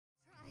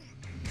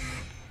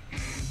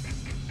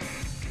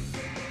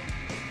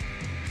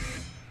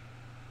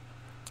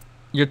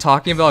you're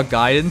talking about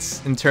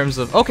guidance in terms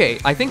of, okay,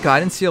 I think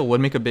guidance seal would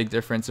make a big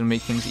difference and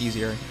make things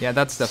easier. Yeah,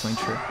 that's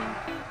definitely true.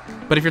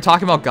 But if you're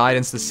talking about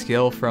guidance, the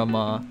skill from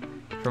a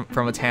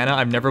Tana,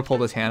 I've never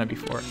pulled a Tana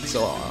before,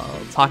 so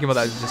talking about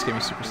that just gave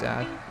me super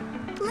sad.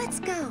 Let's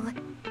go.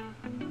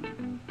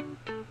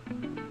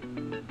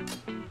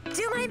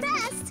 Do my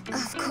best.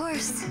 Of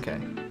course. Okay.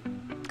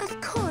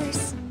 Of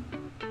course.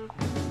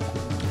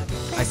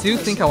 I do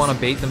think I want to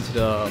bait them to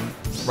the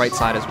right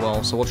side as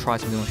well, so we'll try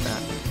something like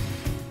that.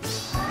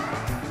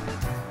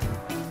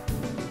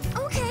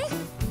 Okay.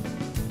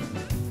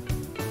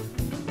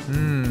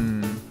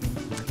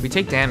 We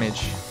take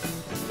damage.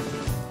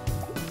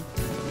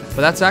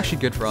 But that's actually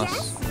good for us.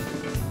 Yes?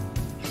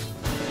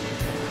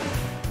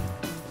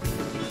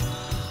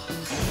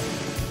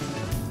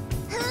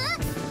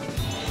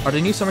 Huh? Are the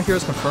new summer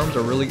heroes confirmed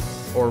or really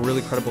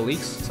credible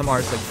leaks? Some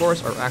artists like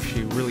Boris are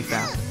actually really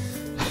fast.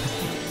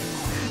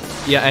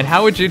 Yeah, and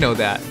how would you know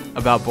that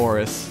about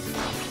Boris?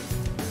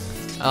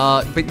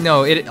 But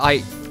no,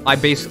 I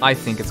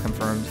think it's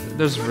confirmed.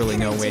 There's really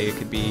no way it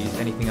could be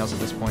anything else at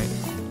this point.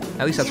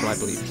 At least that's what I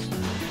believe.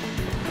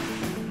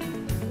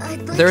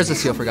 There is a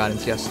seal for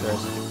guidance, yes, there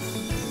is.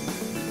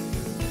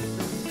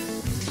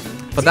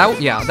 But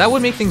that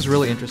would make things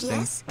really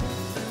interesting. Yes?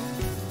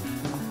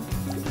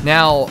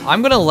 Now,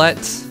 I'm gonna let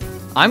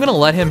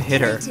him hit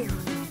her.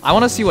 I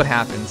want to see what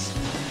happens.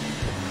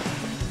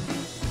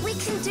 We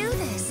can do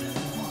this.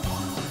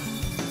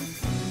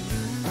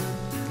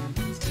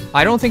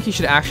 I don't think he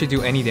should actually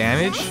do any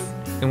damage,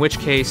 in which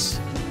case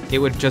it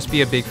would just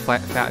be a big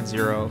fat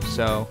 0.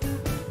 So,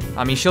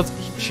 I mean,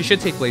 she should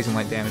take blazing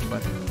light damage,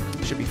 but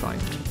it should be fine.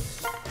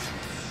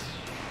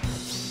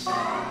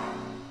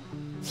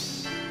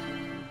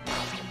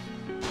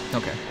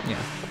 Okay, yeah,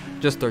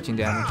 just 13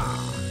 damage.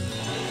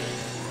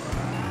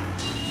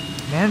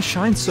 Man,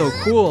 Shine's so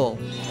cool.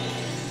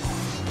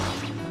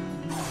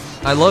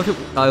 I love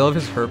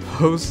his herb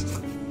pose.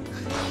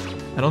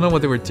 I don't know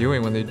what they were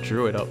doing when they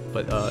drew it up,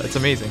 but it's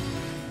amazing.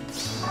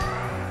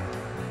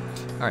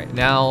 Alright,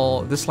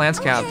 now this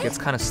landscape gets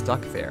kind of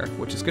stuck there,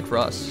 which is good for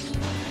us.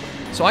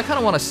 So I kind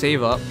of want to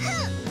save up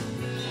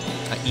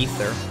an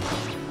ether.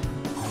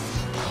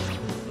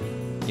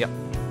 Yep.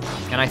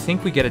 And I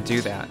think we get to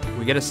do that.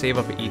 We get to save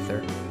up an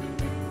ether.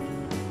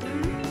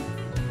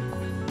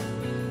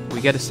 We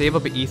get to save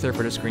up an ether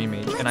for this green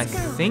mage, and I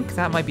think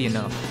that might be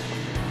enough.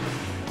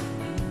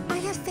 I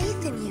have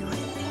faith in you.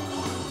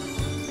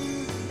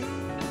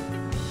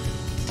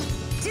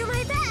 Do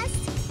my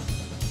best.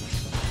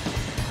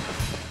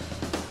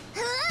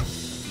 Huh?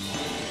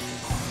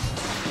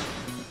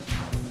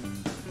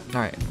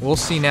 Alright, we'll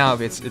see now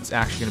if it's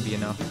actually gonna be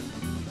enough.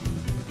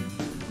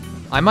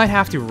 I might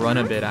have to run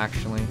a bit,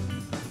 actually.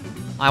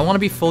 I want to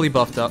be fully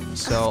buffed up,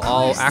 so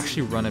I'll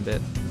actually run a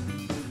bit.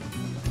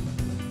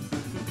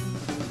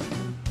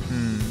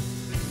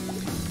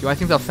 Do I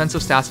think the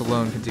offensive stats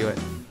alone can do it?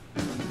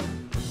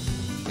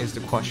 Is the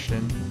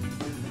question.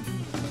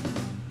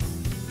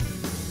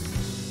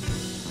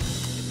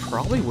 It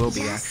probably will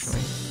be, actually.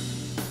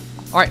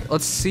 Alright,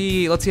 let's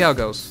see how it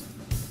goes.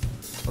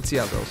 Let's see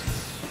how it goes.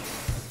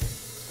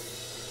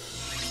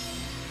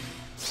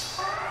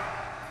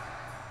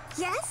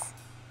 Yes?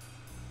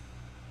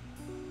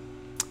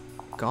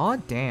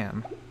 God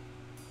damn.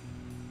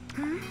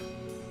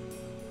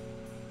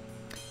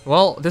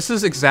 Well, this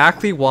is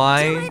exactly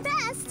why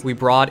we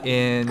brought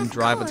in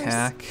drive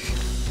attack.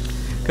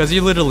 Because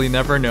you literally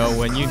never know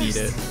when you need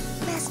it.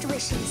 Best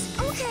wishes.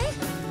 Okay.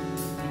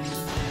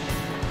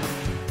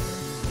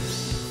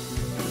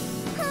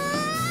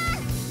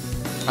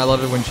 I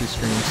love it when she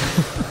screams.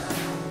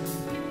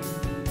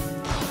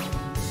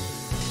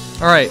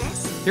 Alright,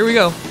 here we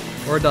go.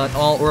 We're done.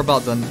 We're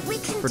about done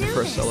for the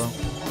first solo.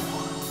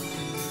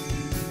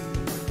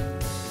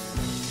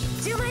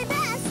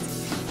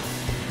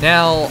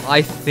 Now,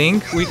 I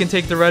think we can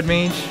take the red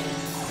mage.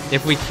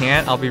 If we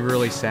can't, I'll be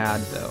really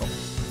sad, though.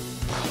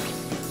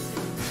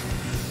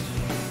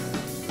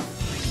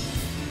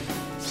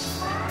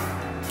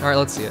 Alright,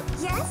 let's see it.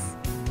 Yes?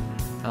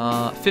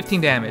 15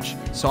 damage.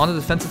 So on the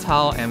defensive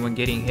tile, and when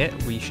getting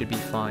hit, we should be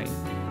fine.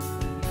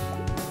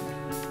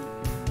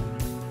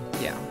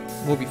 Yeah,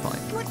 we'll be fine.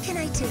 What can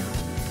I do?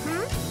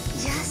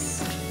 Yes?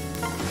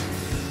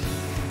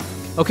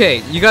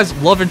 Okay, you guys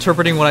love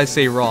interpreting what I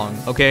say wrong,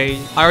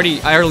 okay? I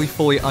already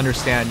fully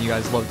understand you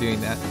guys love doing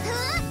that.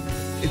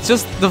 It's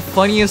just the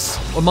funniest,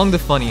 among the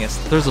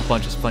funniest. There's a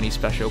bunch of funny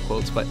special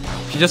quotes, but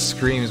she just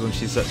screams when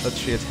she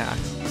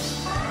attacks.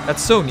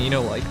 That's so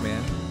Nino-like,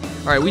 man.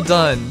 Alright, we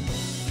done.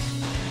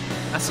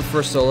 That's the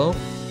first solo.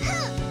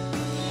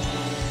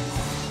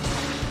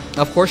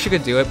 Of course she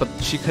could do it, but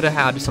she could have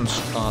had some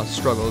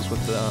struggles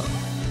with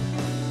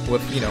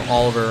you know,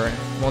 OIiver.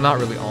 Well, not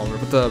really OIiver,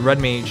 but the red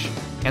mage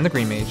and the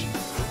green mage.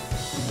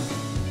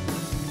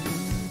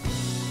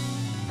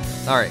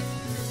 Alright.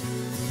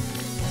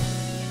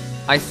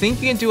 I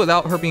think you can do it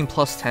without her being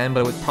plus 10, but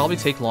it would probably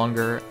take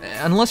longer.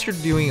 Unless you're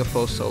doing a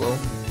faux solo.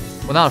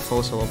 Well, not a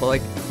faux solo, but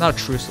like, not a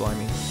true solo, I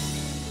mean.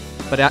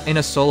 But in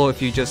a solo,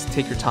 if you just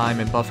take your time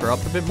and buff her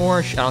up a bit more,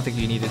 I don't think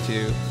you needed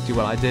to do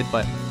what I did,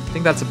 but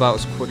think that's about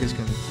as quick as you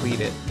can complete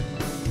it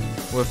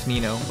with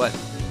Nino, but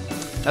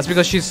that's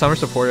because she's summer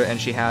supporter and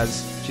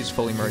she's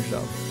fully merged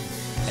up.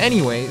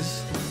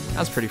 Anyways,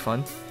 that's pretty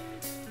fun.